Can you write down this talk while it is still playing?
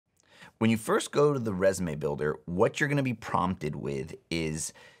when you first go to the resume builder, what you're going to be prompted with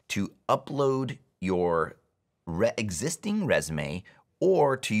is to upload your existing resume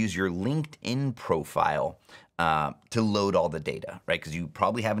or to use your LinkedIn profile to load all the data, right? Because you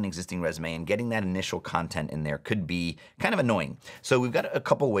probably have an existing resume and getting that initial content in there could be kind of annoying. So we've got a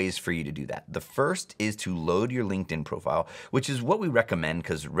couple ways for you to do that. The first is to load your LinkedIn profile, which is what we recommend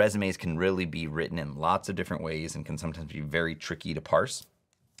because resumes can really be written in lots of different ways and can sometimes be very tricky to parse.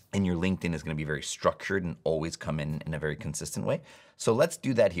 And your LinkedIn is going to be very structured and always come in a very consistent way. So let's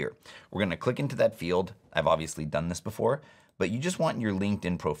do that here. We're going to click into that field. I've obviously done this before, but you just want your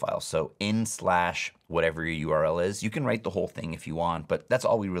LinkedIn profile. So / whatever your URL is, you can write the whole thing if you want, but that's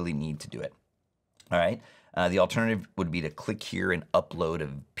all we really need to do it. All right. The alternative would be to click here and upload a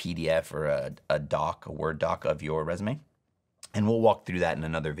PDF or a doc, a Word doc of your resume. And we'll walk through that in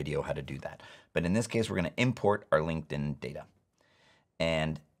another video, how to do that. But in this case, we're going to import our LinkedIn data.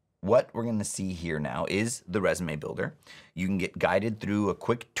 And what we're going to see here now is the resume builder. You can get guided through a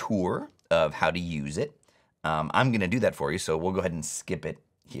quick tour of how to use it. I'm going to do that for you, so we'll go ahead and skip it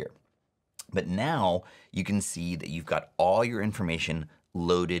here. But now you can see that you've got all your information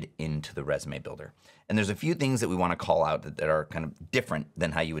loaded into the resume builder. And there's a few things that we want to call out that are kind of different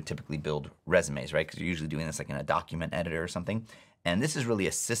than how you would typically build resumes, right? Because you're usually doing this like in a document editor or something. And this is really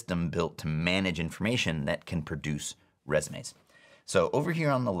a system built to manage information that can produce resumes. So over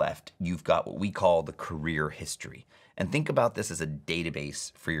here on the left, you've got what we call the career history. And think about this as a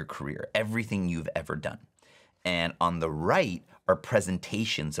database for your career, everything you've ever done. And on the right are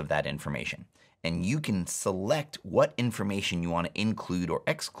presentations of that information. And you can select what information you want to include or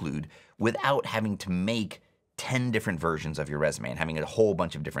exclude without having to make 10 different versions of your resume and having a whole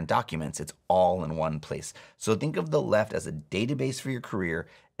bunch of different documents. It's all in one place. So think of the left as a database for your career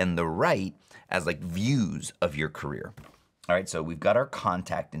and the right as like views of your career. All right, so we've got our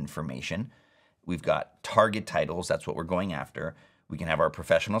contact information. We've got target titles. That's what we're going after. We can have our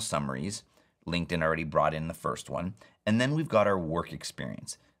professional summaries. LinkedIn already brought in the first one. And then we've got our work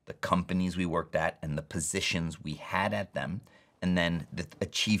experience, the companies we worked at and the positions we had at them, and then the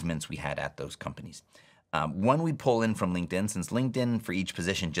achievements we had at those companies. When we pull in from LinkedIn, since LinkedIn for each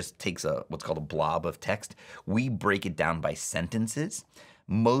position just takes what's called a blob of text, we break it down by sentences.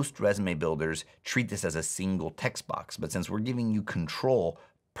 Most resume builders treat this as a single text box, but since we're giving you control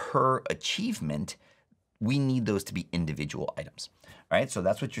per achievement, we need those to be individual items. All right, so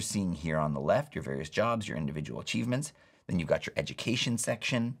that's what you're seeing here on the left, your various jobs, your individual achievements. Then you've got your education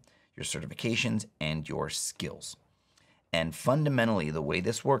section, your certifications, and your skills. And fundamentally, the way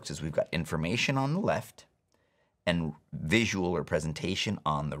this works is we've got information on the left and visual or presentation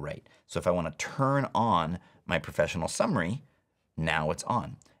on the right. So if I want to turn on my professional summary, now it's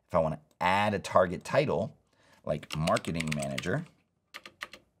on. If I want to add a target title, like marketing manager,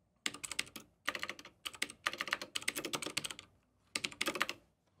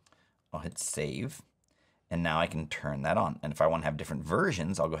 I'll hit save, and now I can turn that on. And if I want to have different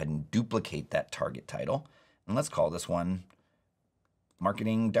versions, I'll go ahead and duplicate that target title. And let's call this one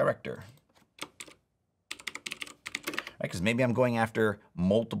marketing director. Right, because maybe I'm going after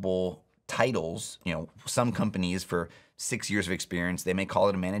multiple titles. You know, some companies for 6 years of experience, they may call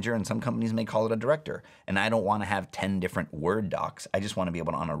it a manager, and some companies may call it a director. And I don't want to have 10 different Word docs. I just want to be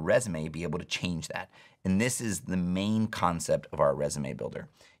able to, on a resume, be able to change that. And this is the main concept of our resume builder.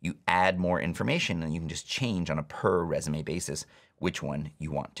 You add more information and you can just change on a per resume basis which one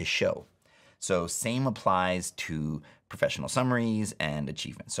you want to show. So same applies to professional summaries and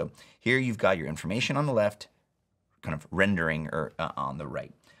achievements. So here you've got your information on the left, kind of rendering or on the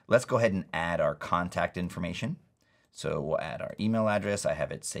right. Let's go ahead and add our contact information. So we'll add our email address. I have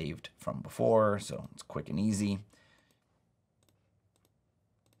it saved from before, so it's quick and easy.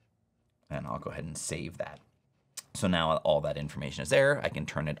 And I'll go ahead and save that. So now all that information is there. I can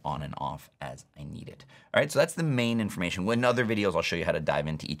turn it on and off as I need it. All right, so that's the main information. In other videos, I'll show you how to dive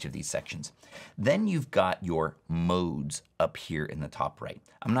into each of these sections. Then you've got your modes up here in the top right.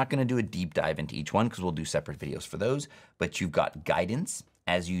 I'm not gonna do a deep dive into each one because we'll do separate videos for those, but you've got guidance.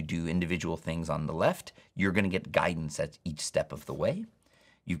 As you do individual things on the left, you're gonna get guidance at each step of the way.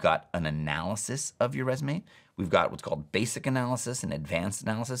 You've got an analysis of your resume. We've got what's called basic analysis and advanced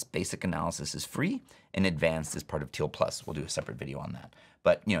analysis. Basic analysis is free and advanced is part of Teal Plus. We'll do a separate video on that.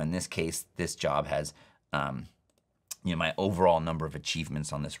 But in this case, this job has, my overall number of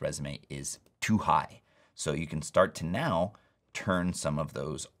achievements on this resume is too high. So you can start to now turn some of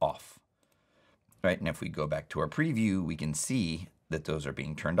those off. Right, and if we go back to our preview, we can see that those are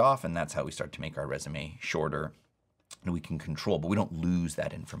being turned off, and that's how we start to make our resume shorter and we can control, but we don't lose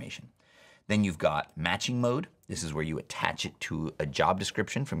that information. Then you've got matching mode. This is where you attach it to a job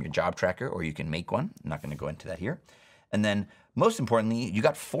description from your job tracker, or you can make one. I'm not gonna go into that here. And then most importantly, you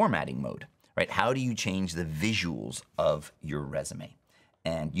got formatting mode, right? How do you change the visuals of your resume?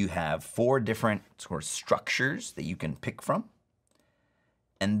 And you have 4 different sort of structures that you can pick from.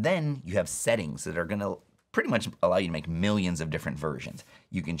 And then you have settings that are gonna pretty much allow you to make millions of different versions.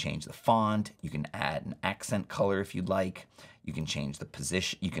 You can change the font, you can add an accent color if you'd like, you can change the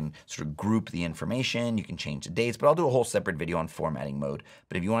position, you can sort of group the information, you can change the dates, but I'll do a whole separate video on formatting mode.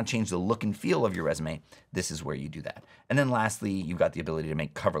 But if you want to change the look and feel of your resume, this is where you do that. And then lastly, you've got the ability to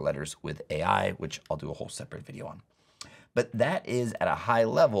make cover letters with AI, which I'll do a whole separate video on. But that is at a high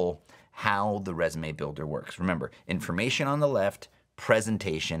level how the resume builder works. Remember, information on the left,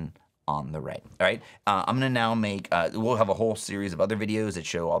 presentation on the right. All right, I'm gonna now make, we'll have a whole series of other videos that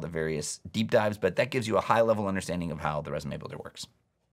show all the various deep dives, but that gives you a high level understanding of how the resume builder works.